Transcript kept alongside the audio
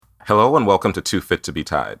Hello and welcome to Too Fit to be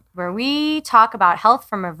Tied. Where we talk about health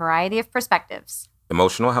from a variety of perspectives.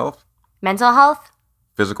 Emotional health, Mental health,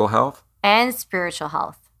 physical health, and spiritual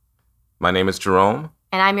health. My name is Jerome.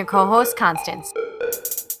 And I'm your co-host, Constance.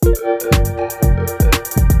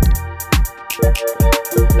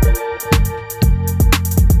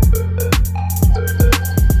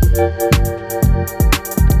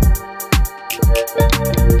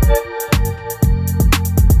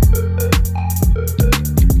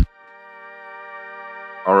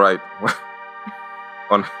 All right.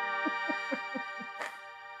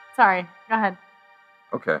 Sorry, go ahead.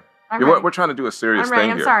 Okay. I'm We're trying to do a serious ready.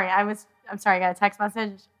 thing I'm here. sorry. I'm sorry. I got a text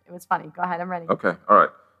message. It was funny. Go ahead. I'm ready. Okay. All right.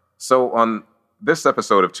 So on this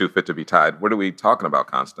episode of Too Fit to be Tied, what are we talking about,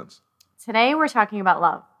 Constance? Today we're talking about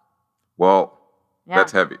love. Well, Yeah.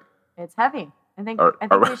 that's heavy. It's heavy. I think Are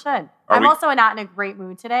we should. I'm also not in a great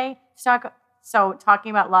mood today to talk. So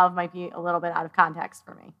talking about love might be a little bit out of context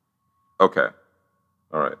for me. Okay.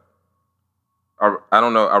 All right. I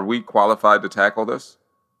don't know. Are we qualified to tackle this?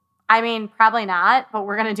 I mean, probably not, but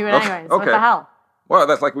we're going to do it anyways. What the hell? Well,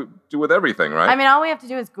 that's like we do with everything, right? I mean, all we have to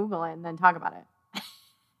do is Google it and then talk about it.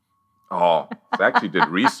 Oh, I actually did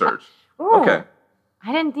research. Ooh, Okay.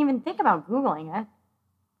 I didn't even think about Googling it.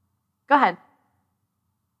 Go ahead.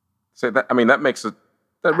 Say that. I mean, that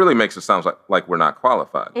really makes it sound like we're not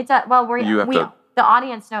qualified. The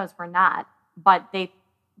audience knows we're not, but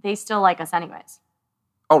they still like us anyways.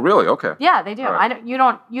 Oh, really? Okay. Yeah, they do. Right. You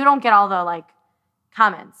don't get all the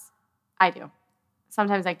comments. I do.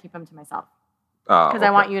 Sometimes I keep them to myself because Okay.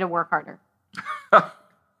 I want you to work harder.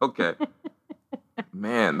 Okay.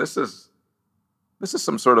 Man, this is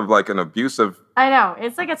some sort of like an abusive. I know.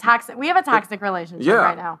 It's like a toxic. We have a toxic relationship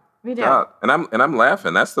right now. We do. God. And I'm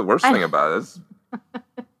laughing. That's the worst thing about it.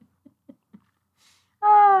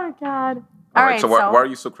 Oh God. All right. So why are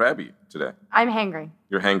you so crabby today? I'm hangry.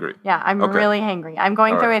 You're hangry. Yeah, I'm really hangry. I'm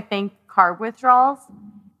going through, I think, carb withdrawals,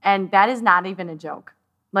 and that is not even a joke.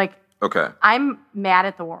 Okay. I'm mad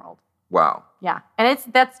at the world. Wow. Yeah, and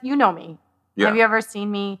that's you know me. Yeah. Have you ever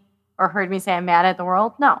seen me or heard me say I'm mad at the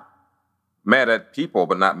world? No. Mad at people,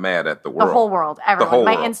 but not mad at the world. The whole world, everyone. The whole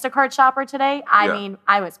My world. Instacart shopper today. I mean,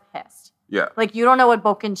 I was pissed. Yeah. You don't know what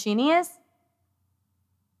bocconcini is?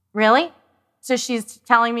 Really? So she's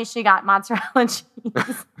telling me she got mozzarella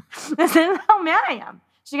cheese. This is how mad I am.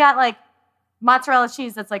 She got mozzarella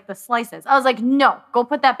cheese that's the slices. I was like, no, go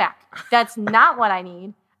put that back. That's not what I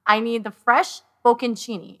need. I need the fresh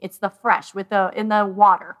bocconcini. It's the fresh in the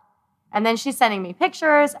water. And then she's sending me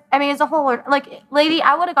pictures. I mean, it's a whole lady,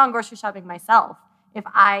 I would have gone grocery shopping myself if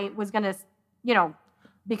I was going to,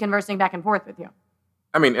 be conversing back and forth with you.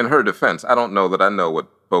 I mean, in her defense, I don't know that I know what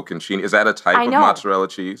bocconcini is. That a type of mozzarella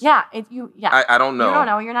cheese? Yeah, I don't know. You don't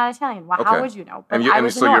know. You're not Italian. Well, Okay. How would you know? But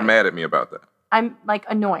So you're mad at me about that. I'm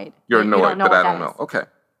annoyed. You're annoyed you don't know that what I don't know. Okay.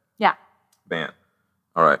 Yeah. Man.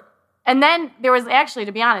 All right. And then there was actually,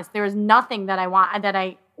 to be honest, there was nothing that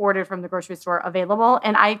I ordered from the grocery store available,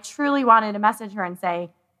 and I truly wanted to message her and say,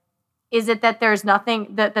 is it that there's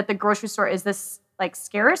nothing that the grocery store is this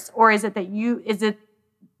scarce, or is it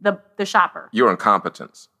that the shopper? Your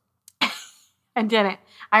incompetence. I didn't.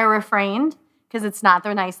 I refrained because it's not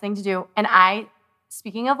the nice thing to do. And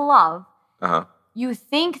speaking of love, you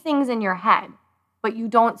think things in your head, but you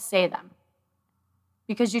don't say them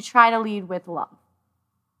because you try to lead with love.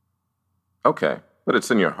 Okay. But it's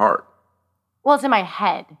in your heart. Well, it's in my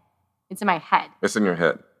head. It's in my head. It's in your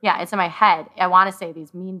head. Yeah, it's in my head. I want to say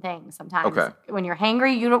these mean things sometimes. Okay. When you're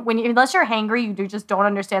hangry, unless you're hangry, you just don't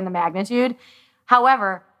understand the magnitude.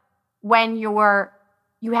 However, when you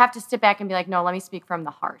have to step back and be like, no, let me speak from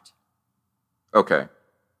the heart. Okay.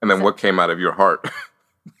 And then what came out of your heart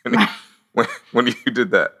when you did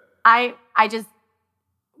that?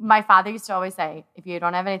 My father used to always say, if you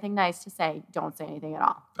don't have anything nice to say, don't say anything at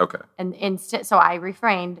all. Okay. And so I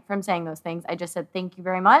refrained from saying those things. I just said, thank you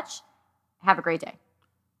very much. Have a great day.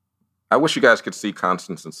 I wish you guys could see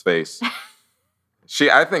Constance's face.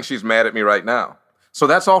 I think she's mad at me right now. So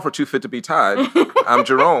that's all for Too Fit to be Tied. I'm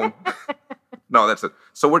Jerome. No, that's it.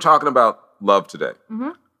 So we're talking about love today.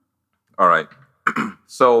 Mm-hmm. All right.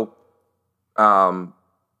 So,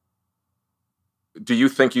 do you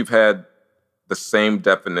think you've had the same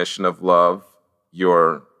definition of love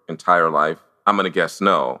your entire life? I'm going to guess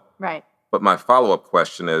no. Right. But my follow-up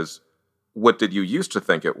question is, what did you used to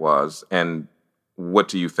think it was, and what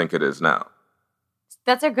do you think it is now?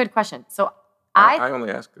 That's a good question. So I only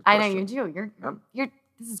ask good questions. I know you do. You're.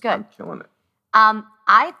 This is good. I'm killing it.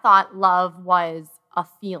 I thought love was a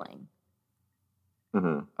feeling.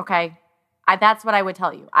 Mm-hmm. Okay? That's what I would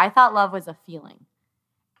tell you. I thought love was a feeling.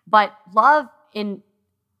 But love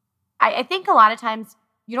I think a lot of times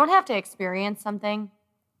you don't have to experience something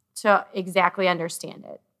to exactly understand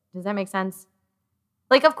it. Does that make sense?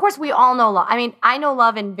 Like, of course, we all know love. I mean, I know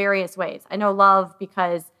love in various ways. I know love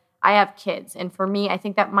because I have kids. And for me, I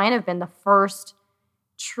think that might have been the first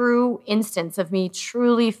true instance of me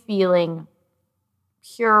truly feeling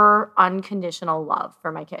pure, unconditional love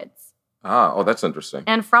for my kids. Oh, that's interesting.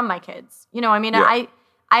 And from my kids. You know, I mean,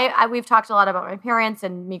 Yeah. we've talked a lot about my parents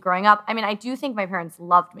and me growing up. I mean, I do think my parents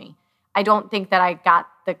loved me. I don't think that I got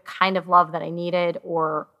the kind of love that I needed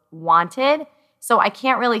or wanted. So I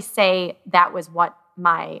can't really say that was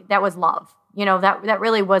love. You know, that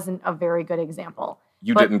really wasn't a very good example.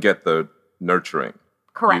 You But- didn't get the nurturing.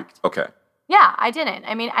 Correct. Okay. Yeah, I didn't.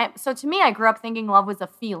 I mean, so to me, I grew up thinking love was a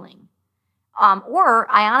feeling.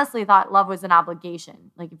 Or I honestly thought love was an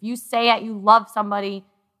obligation. Like, if you say you love somebody,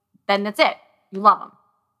 then that's it. You love them.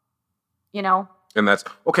 You know? And that's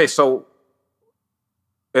okay. So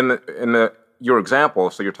in your example,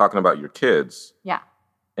 so you're talking about your kids, Yeah.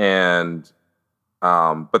 and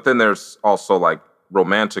but then there's also like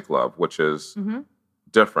romantic love, which is Mm-hmm.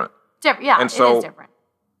 different. Yeah, And it so- is different.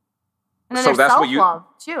 And then so there's that's what you- self-love,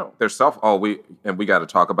 too. There's we got to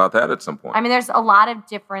talk about that at some point. I mean, there's a lot of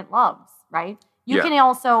different loves, right? You Yeah. can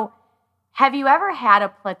also, have you ever had a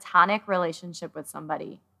platonic relationship with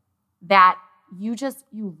somebody that you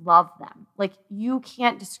love them? Like, you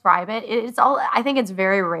can't describe it. I think it's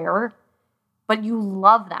very rare, but you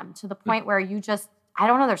love them to the point where you just, I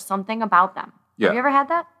don't know, there's something about them. Yeah. Have you ever had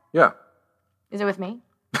that? Yeah, Is it with me?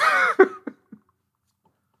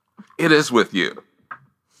 it is with you.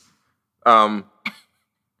 All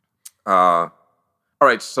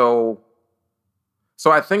right, so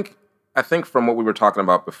I think from what we were talking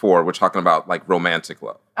about before, we're talking about like romantic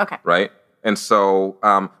love, Okay. right? And so,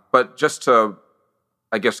 but just to,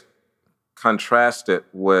 I guess, contrast it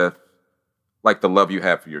with like the love you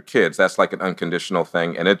have for your kids, that's like an unconditional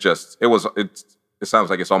thing, and it sounds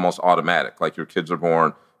like it's almost automatic. Like, your kids are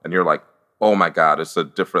born, and you're like, oh my God, it's a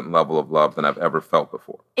different level of love than I've ever felt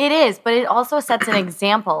before. It is, but it also sets an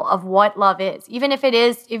example of what love is. Even if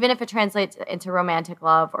it translates into romantic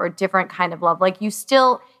love or a different kind of love, like,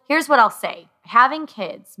 here's what I'll say. Having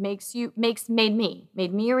kids made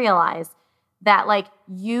me realize that, like,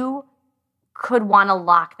 you could want to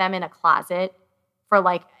lock them in a closet for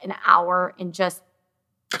like an hour and just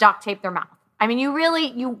duct tape their mouth. I mean, you really,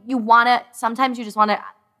 you want to, sometimes you just want to,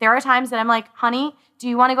 there are times that I'm like, honey, do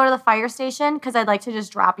you want to go to the fire station? Because I'd like to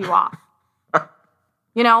just drop you off.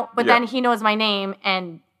 You know, but Yeah. then he knows my name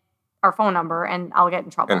and our phone number, and I'll get in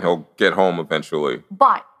trouble. And he'll get home eventually.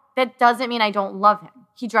 But that doesn't mean I don't love him.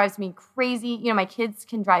 He drives me crazy. You know, my kids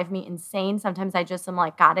can drive me insane. Sometimes I just am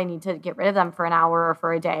like, God, I need to get rid of them for an hour or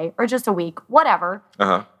for a day or just a week, whatever.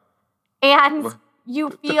 Uh-huh. And Well, you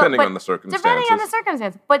feel depending but on the circumstances. Depending on the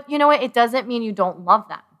circumstance. But you know what? It doesn't mean you don't love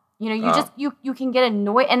them. You know, you just you can get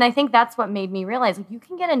annoyed. And I think that's what made me realize, like, you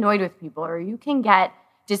can get annoyed with people, or you can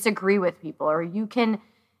disagree with people, or you can,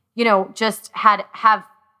 you know, just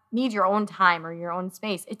need your own time or your own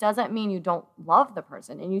space. It doesn't mean you don't love the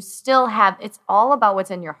person. And you still it's all about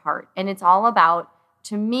what's in your heart. And it's all about,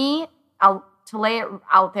 to me, to lay it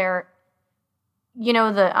out there, you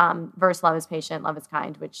know, the verse, love is patient, love is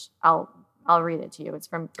kind, which I'll read it to you. It's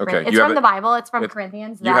from Okay, it's from the Bible. It's from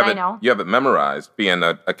Corinthians. I know. You have it memorized, being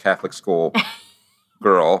a Catholic school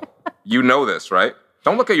girl. You know this, right?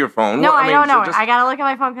 Don't look at your phone. No, Well, I don't know. just- I got to look at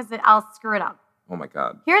my phone because I'll screw it up. Oh my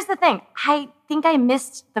God. Here's the thing. I think I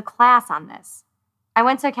missed the class on this. I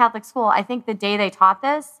went to a Catholic school. I think the day they taught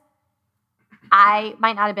this, I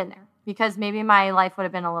might not have been there because maybe my life would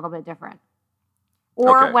have been a little bit different.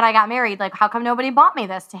 Or Okay. when I got married, like, how come nobody bought me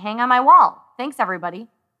this to hang on my wall? Thanks, everybody.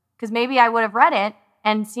 Because maybe I would have read it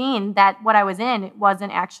and seen that what I was in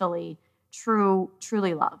wasn't actually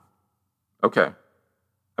truly love. Okay.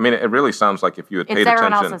 I mean, it really sounds like if you had It's paid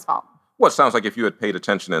everyone attention. else's fault. Well, it sounds like if you had paid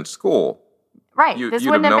attention in school. Right. You'd This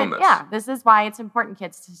have wouldn't have known been, this. yeah, this is why it's important,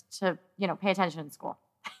 kids, to pay attention in school.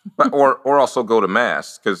 But, or also go to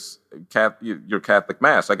mass, because your Catholic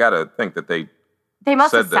mass, I got to think that they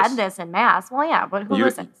must said have said this. this in mass. Well, yeah, but who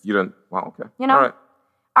listens? You didn't. Well, okay. You know? All right.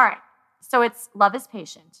 All right. So it's love is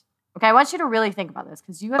patient. Okay, I want you to really think about this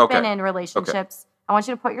because you have Okay. been in relationships. I want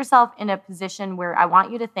you to put yourself in a position where I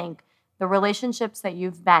want you to think the relationships that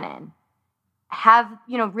you've been in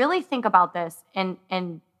really think about this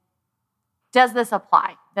and does this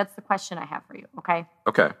apply? That's the question I have for you, okay?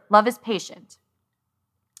 Okay. Love is patient.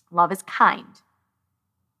 Love is kind.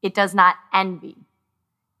 It does not envy.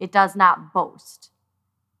 It does not boast.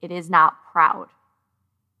 It is not proud.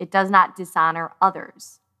 It does not dishonor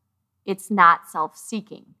others. It's not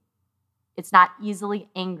self-seeking. It's not easily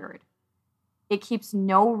angered. It keeps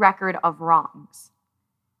no record of wrongs.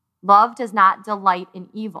 Love does not delight in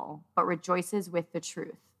evil, but rejoices with the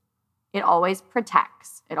truth. It always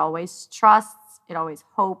protects. It always trusts. It always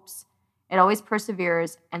hopes. It always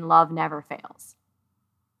perseveres, and love never fails.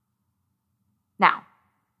 Now,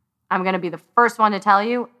 I'm going to be the first one to tell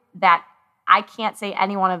you that I can't say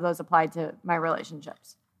any one of those applied to my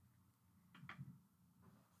relationships.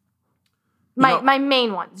 My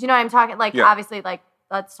main ones. You know, I'm talking like, obviously, like,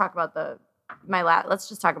 let's talk about let's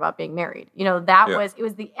just talk about being married. You know, it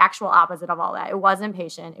was the actual opposite of all that. It wasn't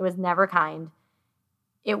patient. It was never kind.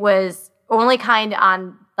 It was only kind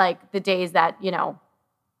on like the days that, you know,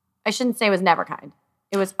 I shouldn't say it was never kind.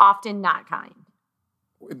 It was often not kind.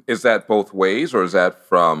 Is that both ways, or is that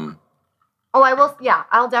from? Oh, I will. Yeah,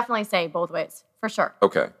 I'll definitely say both ways for sure.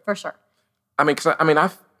 Okay, for sure. I mean,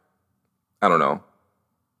 I don't know.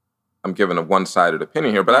 I'm giving a one-sided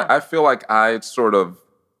opinion here, but I feel like I sort of,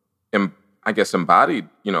 I guess, embodied,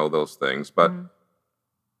 you know, those things. But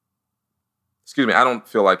excuse me, I don't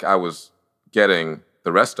feel like I was getting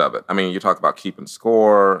the rest of it. I mean, you talk about keeping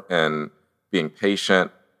score and being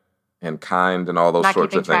patient and kind and all those sorts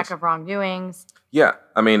of things. Not keeping track of wrongdoings. Yeah.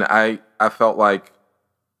 I mean, I felt like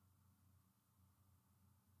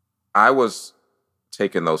I was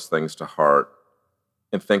taking those things to heart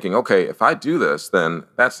and thinking, okay, if I do this, then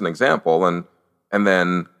that's an example. And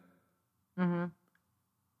then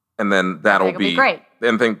that'll be great.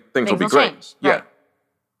 And things will be great. Change. Yeah.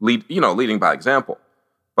 Right. Leading by example.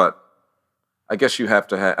 But I guess you have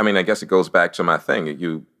to I guess it goes back to my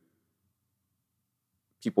thing.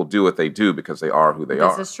 People do what they do because they are who they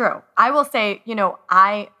are. This is true. I will say, you know,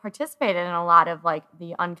 I participated in a lot of like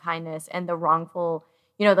the unkindness and the wrongful,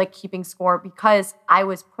 you know, like keeping score because I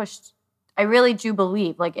was pushed. I really do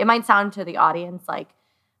believe, like it might sound to the audience like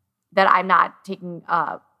that I'm not taking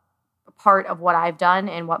part of what I've done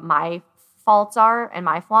and what my faults are and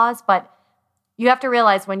my flaws, but you have to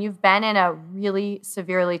realize when you've been in a really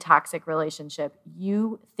severely toxic relationship,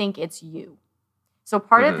 you think it's you. So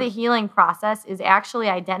part of the healing process is actually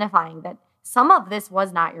identifying that some of this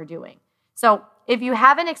was not your doing. So if you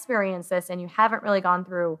haven't experienced this and you haven't really gone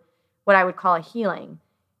through what I would call a healing,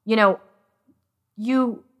 you know,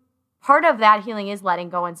 part of that healing is letting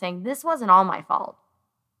go and saying, this wasn't all my fault.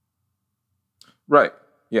 Right.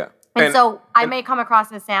 Yeah. And so I may come across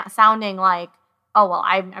as sounding like, oh, well,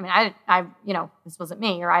 I you know, this wasn't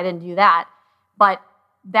me, or I didn't do that. But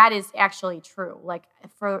that is actually true. Like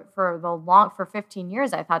for 15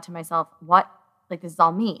 years, I thought to myself, this is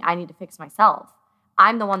all me. I need to fix myself.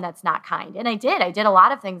 I'm the one that's not kind. And I did a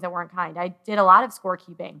lot of things that weren't kind. I did a lot of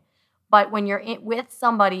scorekeeping. But when you're with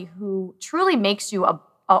somebody who truly makes you I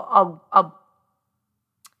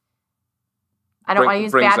don't want to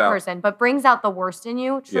use bad person, but brings out the worst in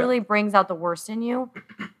you, truly brings out the worst in you.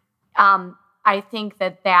 I think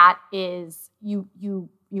that is you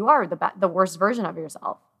are the worst version of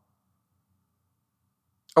yourself.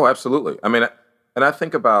 Oh, absolutely. I mean, and I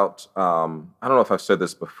think about, I don't know if I've said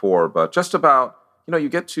this before, but just about, you know, you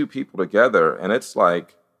get two people together and it's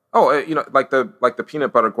like, you know, like the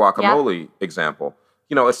peanut butter guacamole example.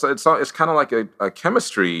 You know, it's kind of like a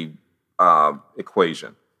chemistry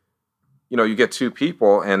equation. You know, you get two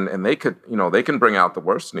people and they can bring out the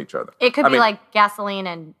worst in each other. It could be like gasoline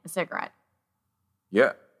and a cigarette.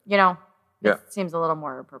 Yeah. You know, it seems a little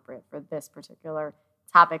more appropriate for this particular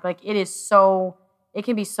topic. Like it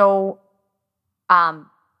can be so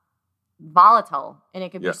volatile, and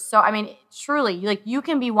it could be so, I mean, truly, like you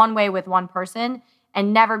can be one way with one person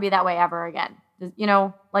and never be that way ever again. You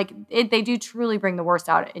know, like they do truly bring the worst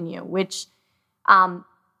out in you, which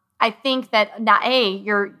I think that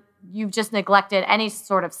you've just neglected any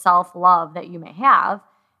sort of self-love that you may have.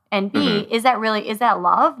 And B, is that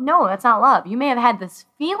love? No, that's not love. You may have had this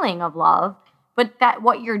feeling of love, but that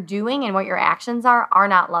what you're doing and what your actions are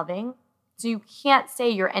not loving. So you can't say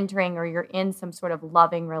you're entering or you're in some sort of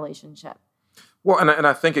loving relationship. Well, and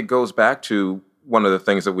I think it goes back to one of the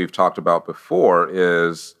things that we've talked about before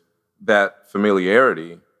is that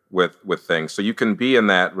familiarity with things. So you can be in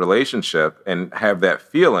that relationship and have that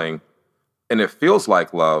feeling, and it feels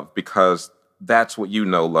like love because that's what you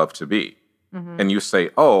know love to be. And you say,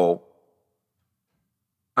 oh,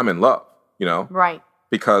 I'm in love, you know? Right.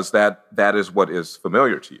 Because that is what is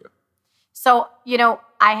familiar to you. So, you know,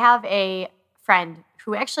 I have a friend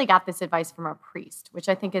who actually got this advice from a priest, which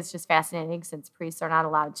I think is just fascinating since priests are not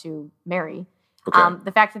allowed to marry. Okay.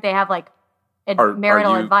 The fact that they have like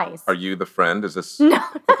marital advice. Are you the friend? Is this? No.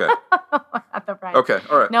 Okay. Not the friend. Okay.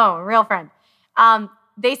 All right. No, a real friend. The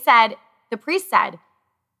priest said,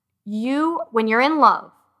 when you're in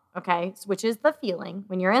love, okay, which is the feeling,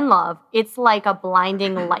 when you're in love, it's like a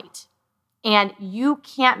blinding light. And you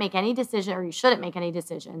can't make any decision, or you shouldn't make any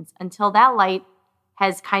decisions until that light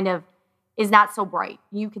is not so bright.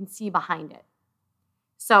 You can see behind it.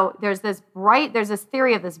 So there's this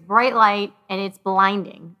theory of this bright light, and it's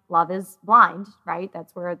blinding. Love is blind, right?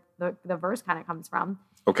 That's where the verse kind of comes from.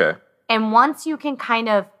 Okay. And once you can kind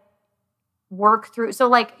of work through, so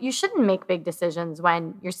like you shouldn't make big decisions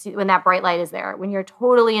when when that bright light is there, when you're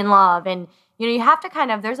totally in love, and you have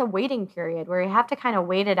to there's a waiting period where you have to kind of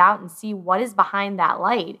wait it out and see what is behind that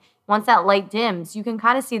light. Once that light dims, you can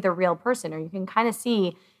kind of see the real person, or you can kind of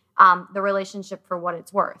see the relationship for what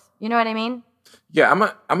it's worth. You know what I mean? Yeah,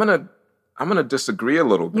 I'm gonna disagree a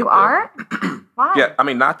little bit. You are? Why? Yeah, I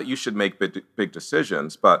mean, not that you should make big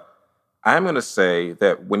decisions, but I'm gonna say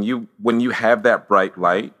that when you have that bright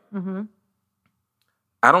light, mm-hmm.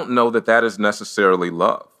 I don't know that is necessarily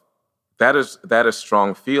love. That is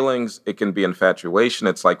strong feelings. It can be infatuation.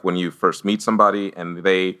 It's like when you first meet somebody and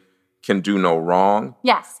they can do no wrong.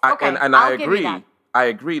 Yes. Okay. And I'll I give you agree. that. I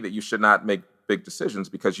agree that you should not make big decisions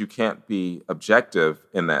because you can't be objective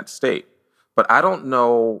in that state. But I don't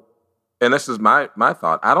know, and this is my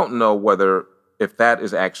thought, I don't know if that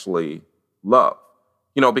is actually love.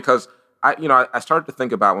 Because I started to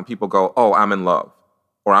think about when people go, oh, I'm in love,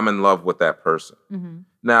 or I'm in love with that person. Mm-hmm.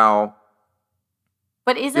 Now,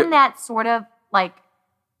 but isn't that sort of like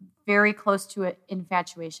very close to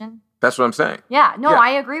infatuation? That's what I'm saying. Yeah. No, Yeah. I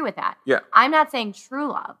agree with that. Yeah. I'm not saying true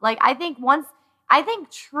love. Like, I think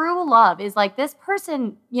true love is like this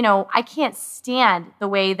person, I can't stand the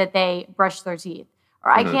way that they brush their teeth,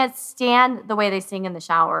 or Mm-hmm. I can't stand the way they sing in the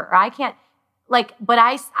shower, or I can't but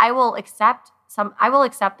I will accept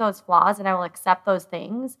those flaws, and I will accept those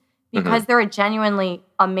things because Mm-hmm. they're a genuinely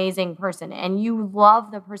amazing person, and you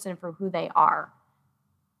love the person for who they are.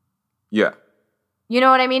 Yeah. You know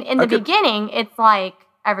what I mean? In the beginning, it's like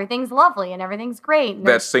everything's lovely and everything's great. And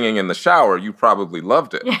That singing in the shower, you probably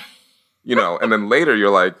loved it. Yeah. And then later you're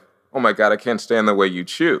like, oh my God, I can't stand the way you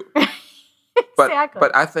chew. Exactly.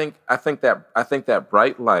 But I think that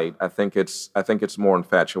bright light, I think it's more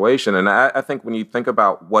infatuation. And I think when you think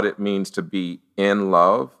about what it means to be in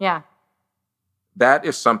love, Yeah. that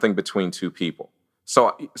is something between two people.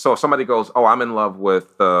 So if somebody goes, oh, I'm in love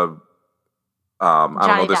with I don't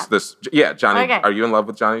Johnny know Depp. Yeah, Johnny. Okay. Are you in love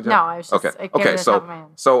with Johnny Depp? No, I was just okay. it came to the top of my head.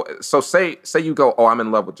 So say you go, oh, I'm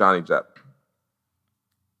in love with Johnny Depp.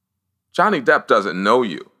 Johnny Depp doesn't know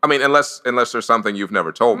you. I mean, unless there's something you've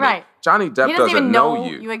never told me. Right. Johnny Depp He doesn't even know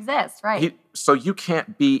you. you exist, right? So you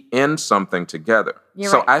can't be in something together.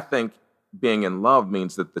 You're so right. I think being in love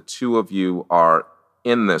means that the two of you are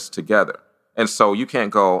in this together. And so you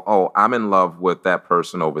can't go, oh, I'm in love with that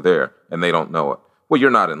person over there, and they don't know it. Well,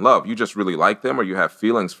 you're not in love. You just really like them, or you have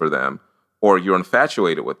feelings for them, or you're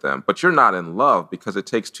infatuated with them. But you're not in love because it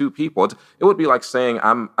takes two people. It would be like saying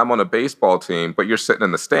I'm on a baseball team, but you're sitting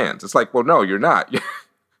in the stands. It's like, well, no, you're not.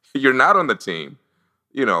 You're not on the team.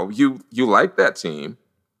 You like that team.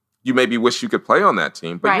 You maybe wish you could play on that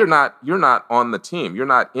team, but Right. you're not on the team. You're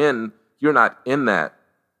not in that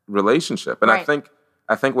relationship. And Right.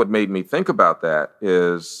 I think what made me think about that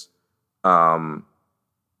is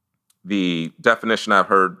the definition I've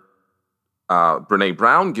heard Brene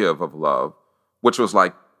Brown give of love, which was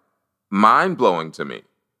like mind-blowing to me.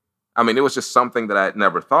 I mean, it was just something that I had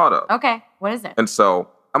never thought of. Okay, what is it? And so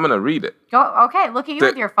I'm going to read it. Go. Okay, look at you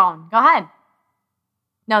with your phone. Go ahead.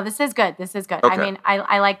 No, this is good. This is good. Okay. I mean,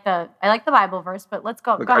 I like the Bible verse, but let's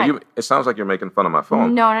go. Look, Go ahead. it sounds like you're making fun of my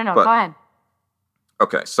phone. No. but- Go ahead.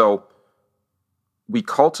 Okay, so we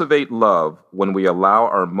cultivate love when we allow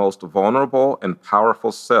our most vulnerable and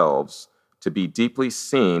powerful selves to be deeply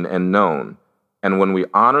seen and known, and when we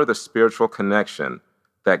honor the spiritual connection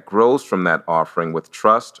that grows from that offering with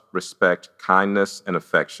trust, respect, kindness, and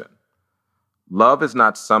affection. Love is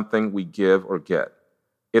not something we give or get.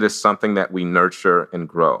 It is something that we nurture and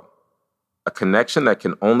grow. A connection that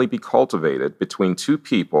can only be cultivated between two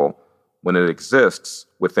people when it exists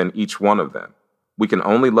within each one of them. We can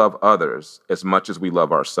only love others as much as we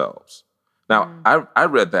love ourselves. Now, I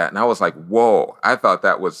read that and I was like, whoa, I thought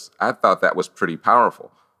that was pretty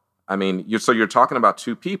powerful. I mean, you're talking about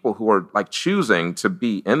two people who are like choosing to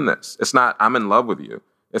be in this. It's not, I'm in love with you.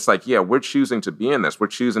 It's like, yeah, we're choosing to be in this. We're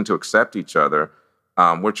choosing to accept each other.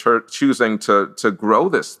 We're choosing to grow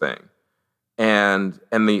this thing. And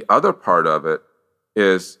the other part of it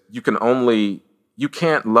is you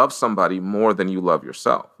can't love somebody more than you love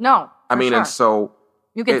yourself. No. I mean, sure. and so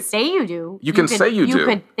You could say you do. You can say you do. You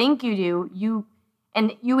could think you do.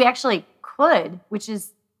 And you actually could, which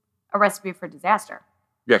is a recipe for disaster.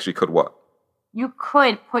 you actually could what? You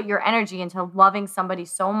could put your energy into loving somebody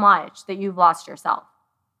so much that you've lost yourself.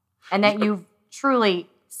 And that you've truly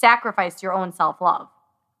sacrificed your own self-love.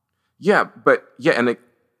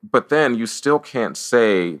 But then you still can't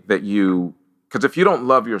say that because if you don't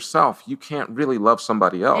love yourself, you can't really love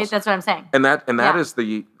somebody else. That's what I'm saying. And that is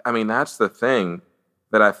that's the thing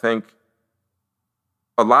that I think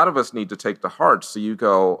a lot of us need to take to heart. So you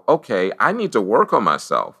go, okay, I need to work on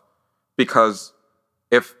myself, because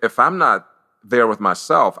if I'm not there with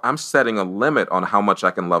myself, I'm setting a limit on how much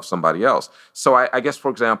I can love somebody else. So I guess, for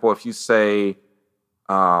example, if you say,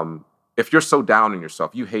 if you're so down on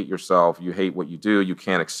yourself, you hate yourself, you hate what you do, you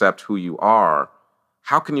can't accept who you are,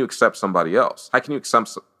 how can you accept somebody else? How can you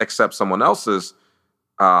accept someone else's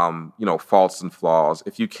faults and flaws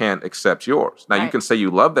if you can't accept yours? Now, you can say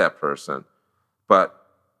you love that person, but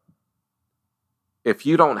if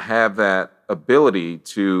you don't have that ability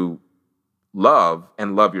to love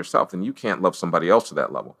yourself, then you can't love somebody else to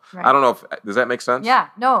that level. Right. I don't know does that make sense? Yeah,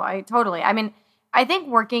 no, I totally. I mean, I think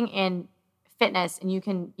working in fitness, and you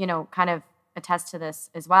can, kind of attest to this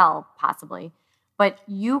as well, possibly, but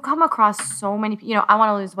you come across so many, I want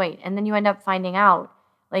to lose weight. And then you end up finding out,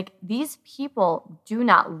 like, these people do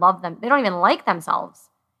not love them. They don't even like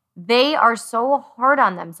themselves. They are so hard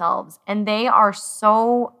on themselves, and they are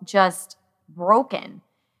so just broken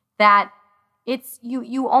that it's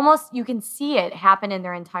you can see it happen in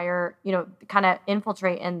their entire, kind of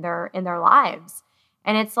infiltrate in their lives.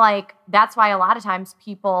 And it's like, that's why a lot of times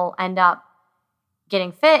people end up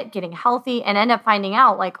getting fit, getting healthy, and end up finding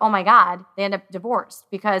out, like, oh my God, they end up divorced,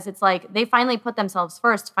 because it's like they finally put themselves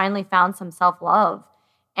first, finally found some self-love,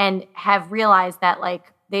 and have realized that,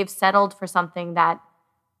 like, they've settled for something that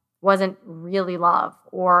wasn't really love.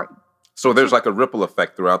 So there's like a ripple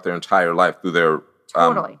effect throughout their entire life, through their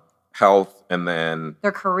totally health, and then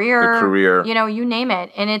their career, you name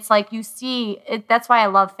it. And it's like, you see it. That's why I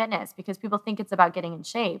love fitness, because people think it's about getting in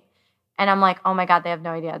shape. And I'm like, oh my God, they have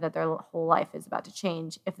no idea that their whole life is about to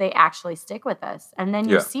change if they actually stick with this. And then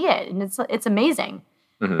you see it, and it's amazing.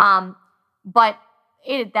 Mm-hmm. But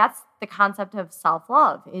that's the concept of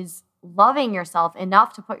self-love, is loving yourself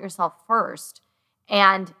enough to put yourself first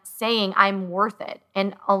and saying, I'm worth it.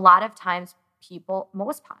 And a lot of times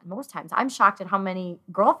most times, I'm shocked at how many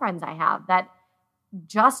girlfriends I have that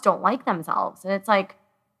just don't like themselves. And it's like,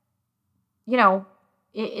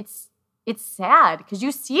 it's sad, because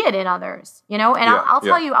you see it in others, and I'll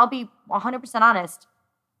tell you, I'll be 100% honest.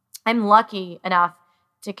 I'm lucky enough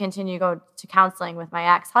to continue to go to counseling with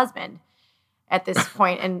my ex-husband at this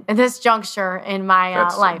point, and at this juncture in my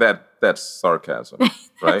life. That's sarcasm,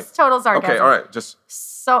 right? It's total sarcasm. Okay, all right.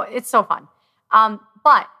 So it's so fun.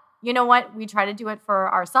 But you know what? We try to do it for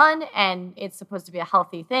our son, and it's supposed to be a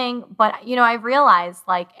healthy thing. But, I've realized,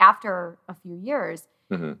 like, after a few years,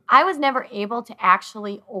 mm-hmm. I was never able to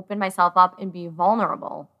actually open myself up and be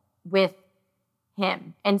vulnerable with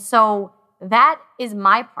him. And so that is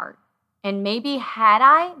my part. And maybe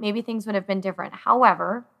things would have been different.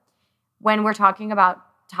 However, when we're talking about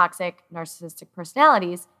toxic narcissistic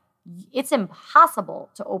personalities, it's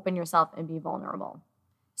impossible to open yourself and be vulnerable.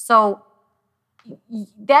 So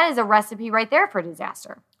that is a recipe right there for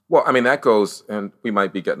disaster. Well, I mean, that goes, and we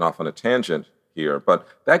might be getting off on a tangent here, but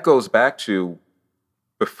that goes back to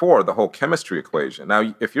before the whole chemistry equation.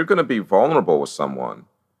 Now, if you're going to be vulnerable with someone,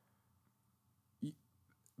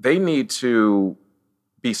 they need to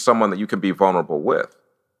be someone that you can be vulnerable with.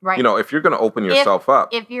 Right. If you're going to open yourself up.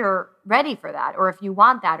 If you're ready for that, or if you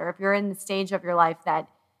want that, or if you're in the stage of your life that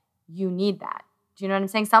you need that. Do you know what I'm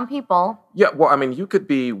saying? Some people. Yeah, well, I mean, you could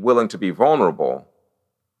be willing to be vulnerable,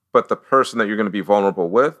 but the person that you're going to be vulnerable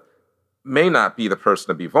with may not be the person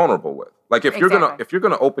to be vulnerable with. Like, if you're going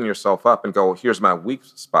to open yourself up and go, here's my weak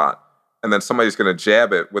spot, and then somebody's going to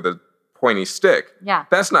jab it with a pointy stick. Yeah.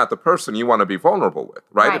 That's not the person you want to be vulnerable with,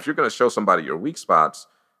 right? If you're going to show somebody your weak spots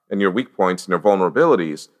and your weak points and your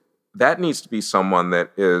vulnerabilities, that needs to be someone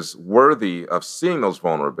that is worthy of seeing those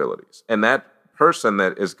vulnerabilities. And that person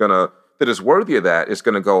that is worthy of that is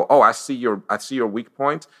going to go, oh, I see your weak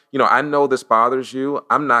points. I know this bothers you.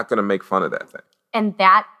 I'm not going to make fun of that thing. And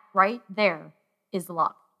that right there is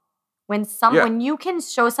love. When you can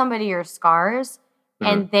show somebody your scars,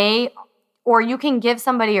 mm-hmm. and or you can give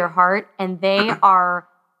somebody your heart, and they are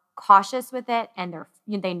cautious with it, and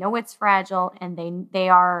they know it's fragile, and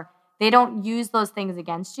they don't use those things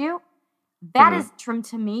against you. That mm-hmm. is,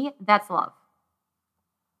 to me, that's love.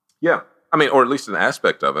 Yeah. I mean, or at least an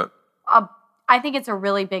aspect of it. I think it's a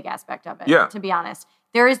really big aspect of it, to be honest.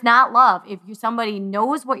 There is not love if somebody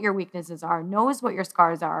knows what your weaknesses are, knows what your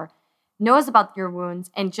scars are, knows about your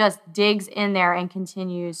wounds, and just digs in there and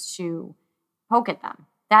continues to poke at them.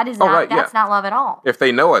 That is that's not love at all. If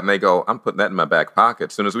they know it and they go, I'm putting that in my back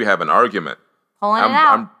pocket. As soon as we have an argument,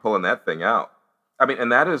 I'm pulling that thing out. I mean,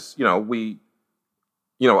 and that is, we,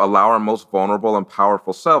 allow our most vulnerable and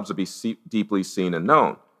powerful selves to be deeply seen and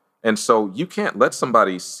known. And so you can't let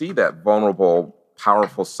somebody see that vulnerable,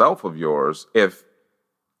 powerful self of yours if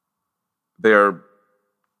they're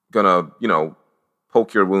gonna,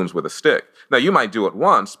 poke your wounds with a stick. Now you might do it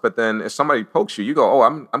once, but then if somebody pokes you, you go, "Oh,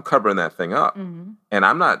 I'm covering that thing up, Mm-hmm. and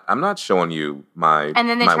I'm not showing you my." And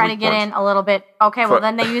then they my try to weak get points." in a little bit. Okay, well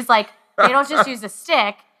then they use they don't just use a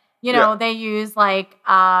stick. Yeah. They use what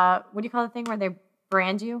do you call the thing where they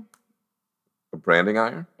brand you? A branding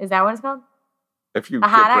iron. Is that what it's called? If you A get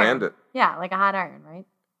hot branded, iron. Yeah, like a hot iron, right?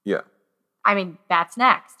 yeah, I mean, that's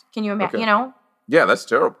next. Can you imagine? Okay. Yeah, that's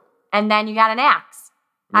terrible. And then you got an axe.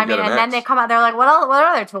 Then they come out, they're like, what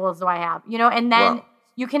other tools do I have? And then Wow.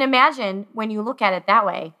 you can imagine when you look at it that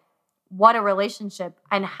way, what a relationship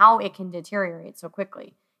and how it can deteriorate so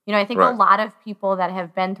quickly. I think Right. a lot of people that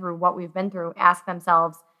have been through what we've been through ask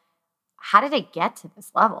themselves, how did it get to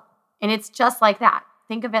this level? And it's just like that.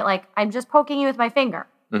 Think of it like, I'm just poking you with my finger.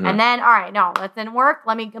 Mhm. And then, all right, no, that didn't work.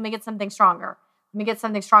 Let me get something stronger. And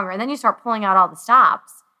then you start pulling out all the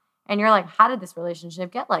stops. And you're like, how did this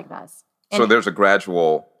relationship get like this? So there's a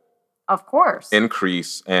gradual Of course.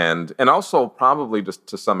 increase and also probably just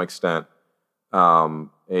to some extent a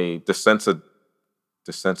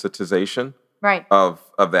desensitization Right. of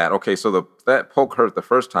that. Okay, so that poke hurt the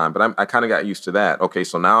first time, but I kind of got used to that. Okay,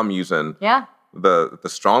 so now I'm using Yeah. the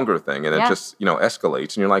stronger thing, and it Yeah. just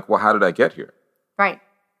escalates, and you're like, well, how did I get here? Right.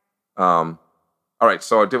 All right,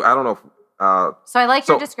 so I don't know if So I like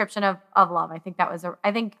your So- description of love. I think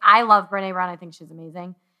I think I love Brene Brown. I think she's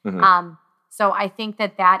amazing. Mhm. So I think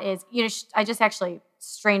that is, I just actually,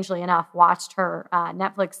 strangely enough, watched her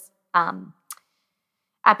Netflix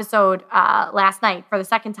episode last night for the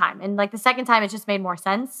second time. And the second time, it just made more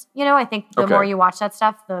sense. I think the Okay. more you watch that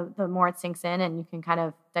stuff, the more it sinks in and you can kind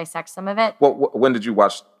of dissect some of it. well, when did you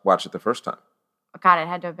watch it the first time? God, it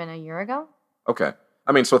had to have been a year ago. Okay.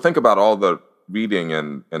 I mean, so think about all the reading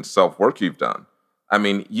and self-work you've done. I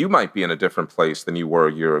mean, you might be in a different place than you were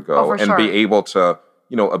a year ago for and sure. be able to,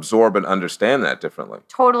 absorb and understand that differently.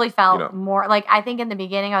 Totally felt You know. more I think in the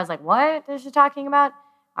beginning I was like, what is she talking about?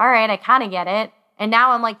 All right, I kind of get it. And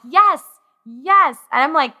now I'm like, yes. And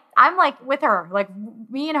I'm like with her, like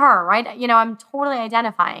me and her, right? I'm totally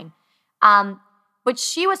identifying. But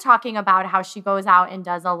she was talking about how she goes out and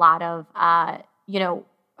does a lot of,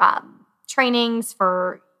 trainings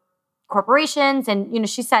for corporations. And,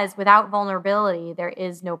 she says without vulnerability, there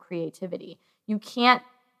is no creativity. You can't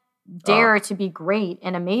dare to be great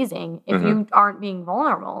and amazing if you aren't being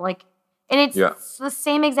vulnerable. And it's the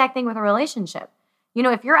same exact thing with a relationship.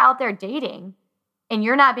 If you're out there dating and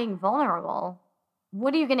you're not being vulnerable,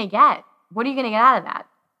 what are you going to get? What are you going to get out of that?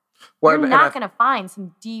 Well, You're and not going to find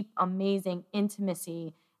some deep, amazing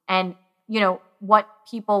intimacy and, what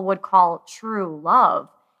people would call true love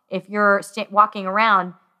if you're walking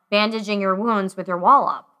around bandaging your wounds with your wall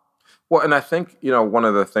up. Well, and I think, one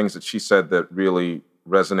of the things that she said that really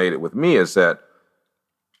resonated with me is that,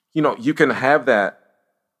 you can have that,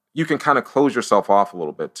 you can kind of close yourself off a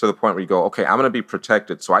little bit to the point where you go, okay, I'm going to be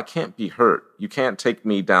protected, so I can't be hurt. You can't take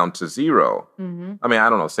me down to 0. Mm-hmm. I mean, I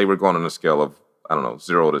don't know, say we're going on a scale of,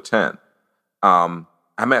 0 to 10. I'm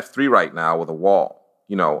at 3 right now with a wall.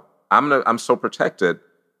 I'm so protected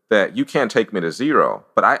that you can't take me to 0,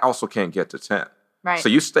 but I also can't get to 10. Right. So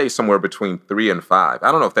you stay somewhere between 3 and 5.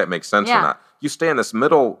 I don't know if that makes sense or not. You stay in this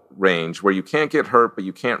middle range where you can't get hurt, but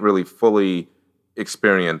you can't really fully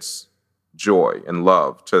experience joy and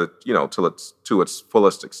love to its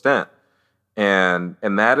fullest extent. And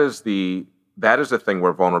that is the thing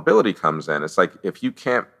where vulnerability comes in. It's like if you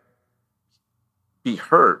can't be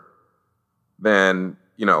hurt, then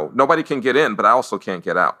nobody can get in, but I also can't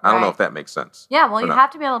get out. I don't know if that makes sense. Yeah, well, you not.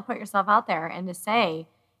 have to be able to put yourself out there and to say,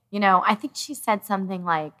 I think she said something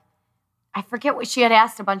like, I forget what she had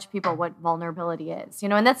asked a bunch of people what vulnerability is,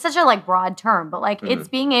 and that's such a broad term, but it's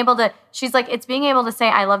being able to, she's like, it's being able to say,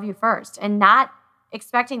 I love you first and not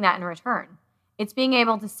expecting that in return. It's being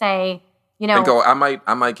able to say, and go, I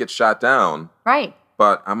might get shot down. Right.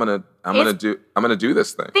 But I'm gonna do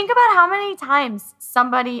this thing. Think about how many times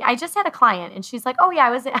I just had a client and she's like, oh yeah,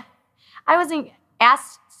 I was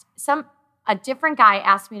asked a different guy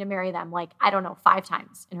asked me to marry them, 5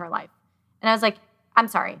 times in her life. And I was like, I'm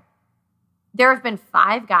sorry. There have been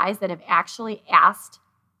 5 guys that have actually asked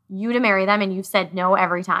you to marry them and you've said no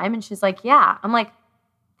every time. And she's like, yeah. I'm like,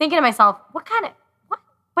 thinking to myself, what?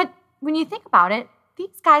 But when you think about it,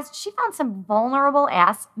 these guys, she found some vulnerable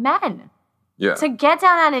ass men. Yeah. To get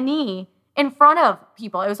down on a knee in front of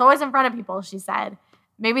people. It was always in front of people, she said.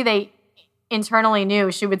 Maybe they internally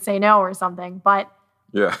knew she would say no or something, but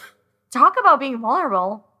yeah. talk about being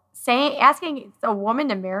vulnerable, asking a woman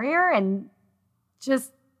to marry her and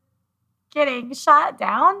just getting shot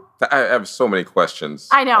down. I have so many questions.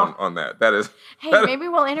 I know. on that. That is. Hey, that maybe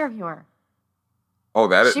we'll interview her. Oh,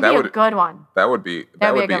 She'd be a good one. That would be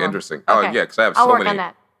interesting. Okay. Oh yeah, because I have I'll work on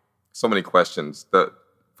that. so many questions. The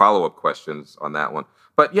follow-up questions on that one.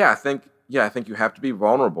 But I think you have to be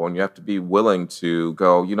vulnerable and you have to be willing to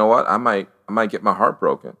go, you know what, I might get my heart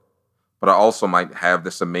broken, but I also might have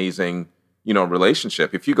this amazing,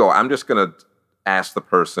 relationship. If you go, I'm just gonna ask the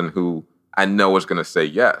person who I know is gonna say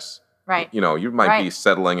yes. Right. You might be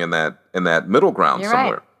settling in that middle ground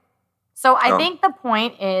somewhere. Right. So I think the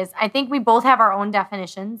point is, I think we both have our own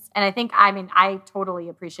definitions, and I totally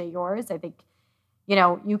appreciate yours. I think,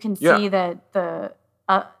 you can see the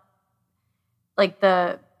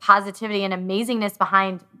positivity and amazingness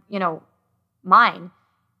behind, mine,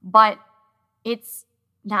 but it's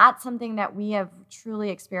not something that we have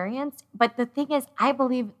truly experienced. But the thing is, I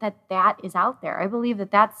believe that is out there. I believe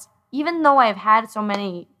that's, even though I've had so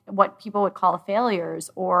many what people would call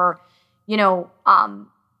failures or,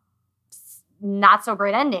 not so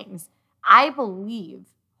great endings, I believe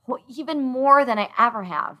even more than I ever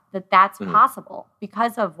have that's possible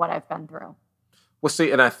because of what I've been through. Well,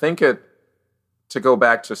 see, and I think to go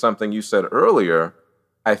back to something you said earlier,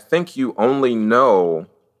 I think you only know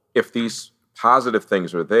if these positive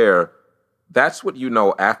things are there. That's what you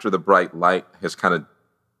know after the bright light has kind of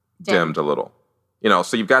dimmed a little.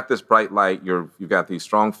 So you've got this bright light, you've got these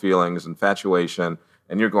strong feelings, infatuation,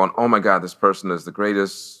 and you're going, oh my God, this person is the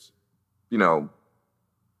greatest,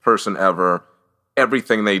 person ever.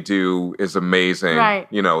 Everything they do is amazing. Right.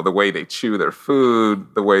 The way they chew their food,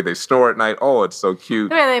 the way they snore at night. Oh, it's so cute.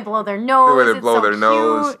 The way they blow their nose. The way they blow their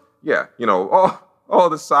nose. Yeah. Oh,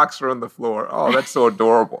 the socks are on the floor. Oh, that's so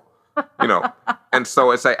adorable. And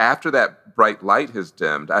so it's like after that bright light has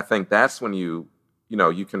dimmed, I think that's when you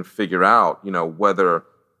can figure out, whether,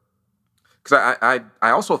 because I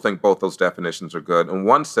also think both those definitions are good. And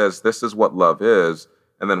one says this is what love is,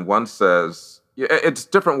 and then one says it's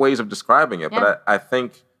different ways of describing it. Yeah. But I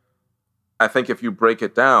think if you break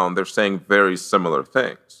it down, they're saying very similar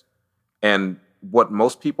things. And what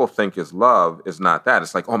most people think is love is not that.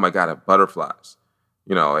 It's like, oh my God, I have butterflies,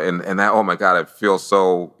 and that, oh my God, I feel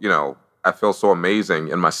so amazing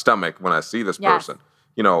in my stomach when I see this person.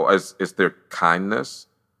 Is there kindness?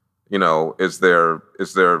 Is there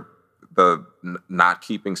the not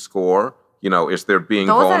keeping score? Is there being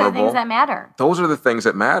vulnerable? Those are the things that matter. Those are the things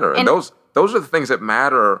that matter. And those are the things that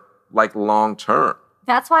matter, like, long term.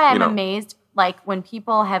 That's why I'm amazed, like, when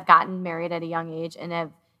people have gotten married at a young age and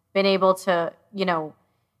have been able to,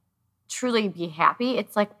 truly be happy.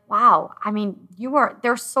 It's like, wow. I mean,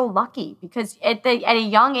 they're so lucky because at a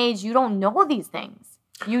young age, you don't know these things.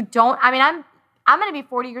 You don't. I mean, I'm going to be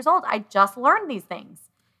 40 years old. I just learned these things.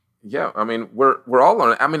 Yeah, I mean, we're all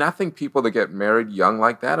learning. I mean, I think people that get married young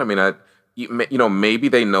like that, I mean, maybe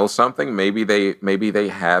they know something, maybe they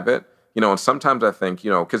have it, and sometimes I think,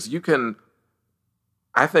 because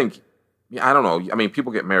I don't know. I mean,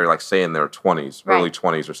 people get married, like, say in their 20s, right. Early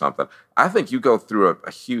 20s or something. I think you go through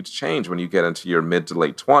a huge change when you get into your mid to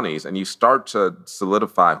late 20s and you start to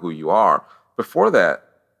solidify who you are. Before that,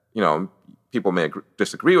 people may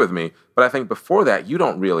disagree with me, but I think before that, you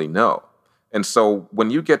don't really know. And so when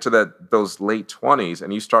you get to those late 20s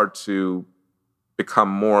and you start to become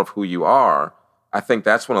more of who you are, I think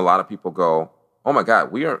that's when a lot of people go, oh my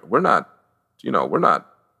God, we're not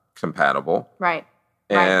compatible. Right.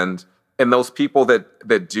 And those people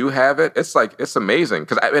that do have it, it's like, it's amazing.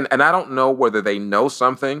 And I don't know whether they know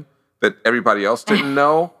something that everybody else didn't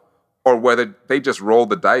know or whether they just rolled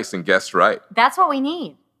the dice and guessed right. That's what we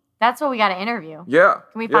need. That's what we got to interview. Yeah.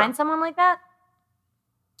 Can we find someone like that?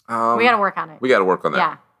 We got to work on it. We got to work on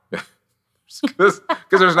that. Yeah. Because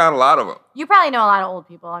there's not a lot of them. You probably know a lot of old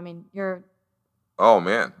people. I mean, Oh,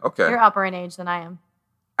 man. Okay. You're upper in age than I am.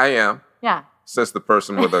 I am. Yeah. Says the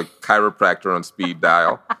person with a chiropractor on speed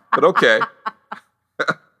dial. But okay.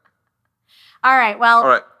 All right. Well, all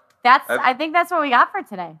right. I think that's what we got for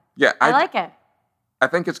today. Yeah. I like it. I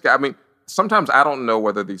think I mean, sometimes I don't know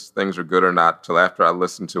whether these things are good or not till after I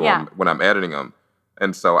listen to them when I'm editing them.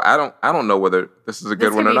 And so I don't know whether this is a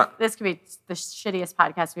good one or not. This could be the shittiest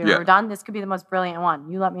podcast we've ever done. This could be the most brilliant one.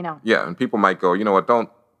 You let me know. Yeah, and people might go, you know what, don't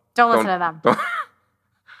listen to them.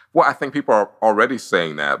 Well, I think people are already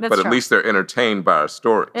saying that, but at least they're entertained by our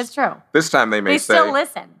stories. It's true. This time they may say... They still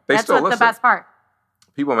listen. That's the best part.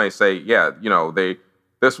 People may say, yeah,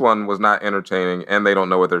 this one was not entertaining and they don't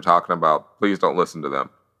know what they're talking about. Please don't listen to them.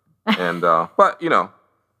 And, but,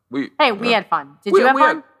 we had fun. Did you have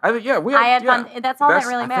fun? I had fun. That's all that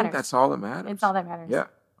really matters. I think that's all that matters. It's all that matters. Yeah.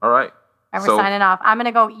 All right. All right, we're signing off. I'm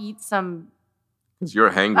gonna go eat some. Because you're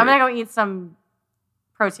hangry. I'm gonna go eat some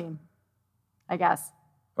protein, I guess.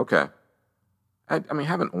 Okay. I mean,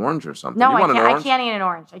 have an orange or something. No, you want I can't. An orange? I can't eat an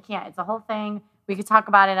orange. I can't. It's a whole thing. We could talk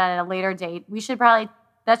about it at a later date. We should probably.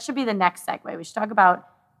 That should be the next segue. We should talk about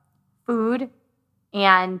food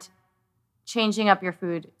and changing up your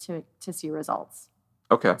food to see results.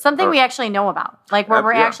 Okay. Something we actually know about, like where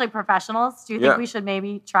we're yeah. actually professionals. Do you think we should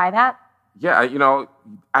maybe try that? Yeah,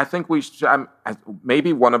 I think we should.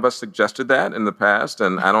 Maybe one of us suggested that in the past,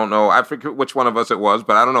 and I don't know. I forget which one of us it was,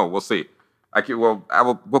 but I don't know. We'll see. We'll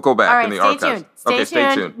go back All right, in the stay archives. Tuned.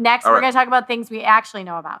 Stay tuned. Next, we're going to talk about things we actually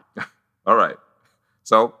know about. All right.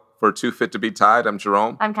 So for Too Fit to Be Tied, I'm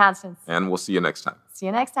Jerome. I'm Constance. And we'll see you next time. See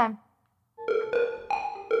you next time.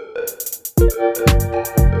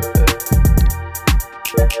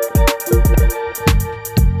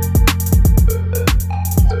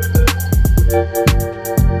 Thank you.